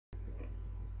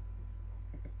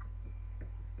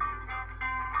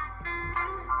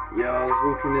Yeah, I was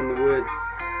walking in the woods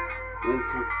when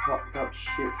some fucked up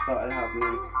shit started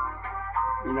happening.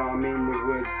 You know what I mean, the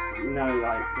woods, you know,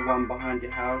 like the one behind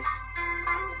your house.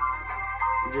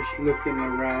 Just looking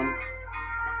around.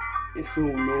 It's all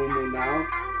normal now.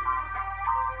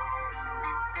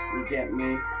 You get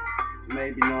me?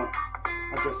 Maybe not.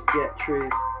 I just get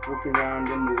trees, walking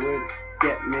around in the woods.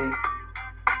 Get me?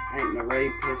 Ain't no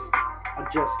rapist. I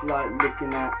just like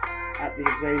looking at the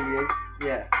azaleas.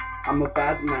 Yeah, I'm a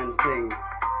bad man thing.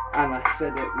 And I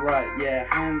said it right, yeah,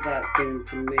 hand that thing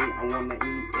to me, I wanna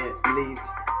eat it, leaves.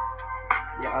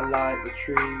 Yeah, I like the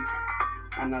trees,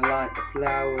 and I like the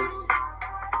flowers.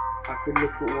 I could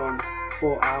look at one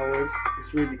for hours,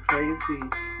 it's really crazy. You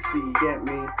see, you get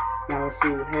me, now it's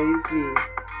all hazy.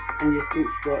 And you think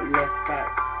you got left back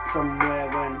somewhere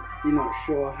when you're not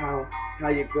sure how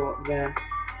you got there.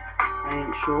 I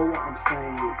ain't sure what I'm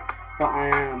saying, but I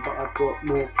am, but I've got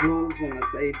more claws when I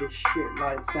say this shit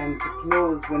like Santa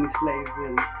Claus when he slays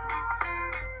him.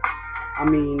 I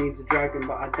mean he's a dragon,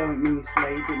 but I don't mean he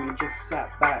slayed him, he just sat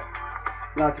back,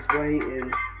 like he's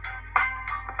waiting,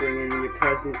 bringing your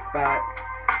presents back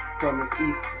from his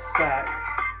Easter sack.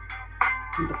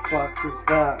 Who the fuck is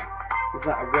that? Is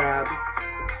that a rab?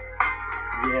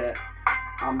 Yeah,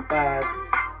 I'm bad,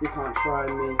 you can't try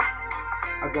me.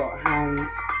 I got hands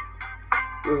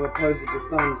with opposable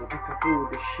thumbs, I pick up all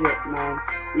the shit, man,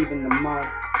 even the mud.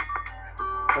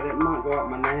 But it might go up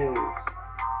my nails.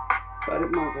 But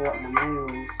it might go up my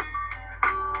nails.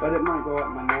 But it might go up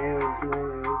my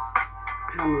nails.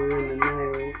 Hammer in the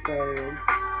nail, fail.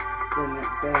 Then it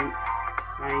bent.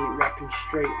 I ain't rapping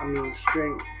straight, I mean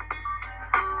straight.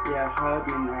 Yeah, hurt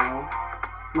me now.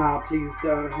 Nah, please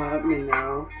don't hurt me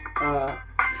now.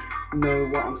 Know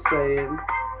what I'm saying.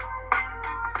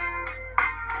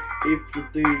 If you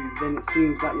do, then it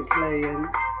seems like you're playing.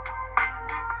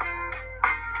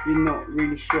 You're not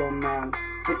really sure, man,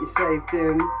 but you saved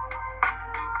him.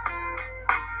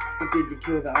 Or did you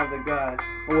kill the other guy?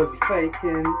 Or was he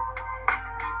faking?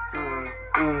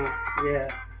 Yeah,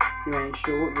 you ain't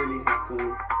sure what really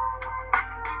happened.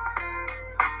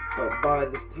 But by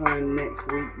this time next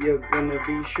week, you're gonna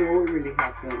be sure it really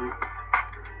happened.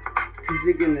 Cause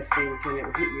you're gonna think and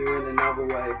it'll hit you in another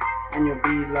way. And you'll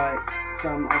be like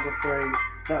some other phrase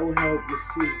that will help you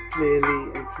see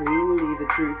clearly and cleanly the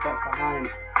truth that's behind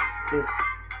this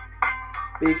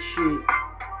big sheet.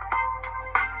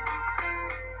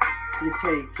 You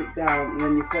take it down and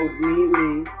then you fold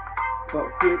neatly, but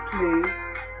quickly.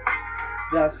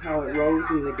 That's how it rolls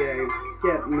in the game.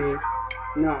 Get me?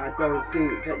 No, I don't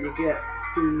think that you get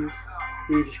these.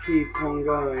 You just keep on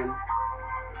going.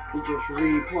 You just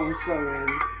reap on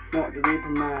sowing. Not the reaper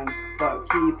man, but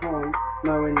keep on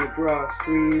mowing the grass,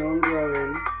 green on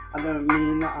growing. I don't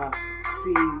mean that I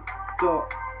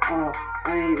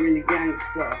I ain't really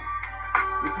gangster.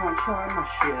 You can't try my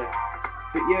shit,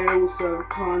 but you also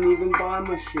can't even buy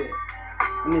my shit.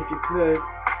 And if you could,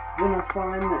 then I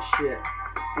find that shit,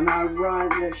 and I write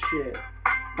that shit,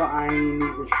 but I ain't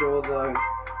even sure though.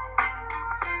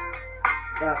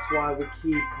 That's why we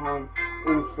keep on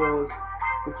all fours,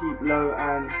 we keep low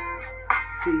and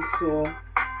seesaw,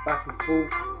 back and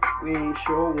forth, we ain't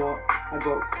sure what. I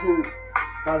got caught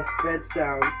by the feds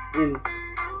down in,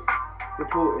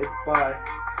 reported by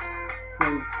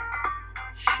him.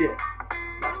 Shit,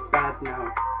 that's bad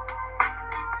now.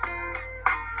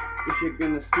 If you're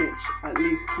gonna snitch, at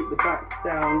least keep the backs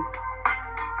down.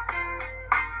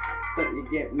 Don't you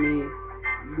get me?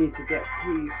 You need to get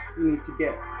peace, you need to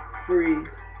get free.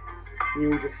 And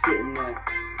you're just sitting there,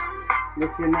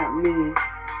 looking at me,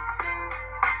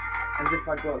 as if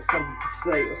I got something to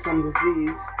say or some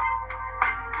disease.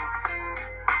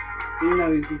 He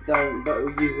knows he don't, but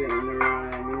he'll use it in a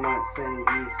rhyme. He might send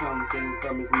you something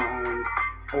from his mind.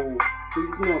 Oh,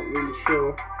 he's not really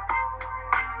sure.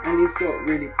 And he's got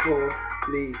really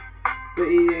poorly, but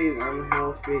he ain't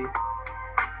unhealthy.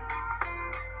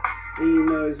 He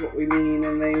knows what we mean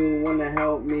and they all wanna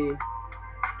help me.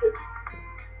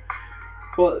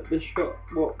 But the shot,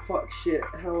 what fuck shit,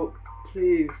 help,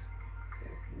 please.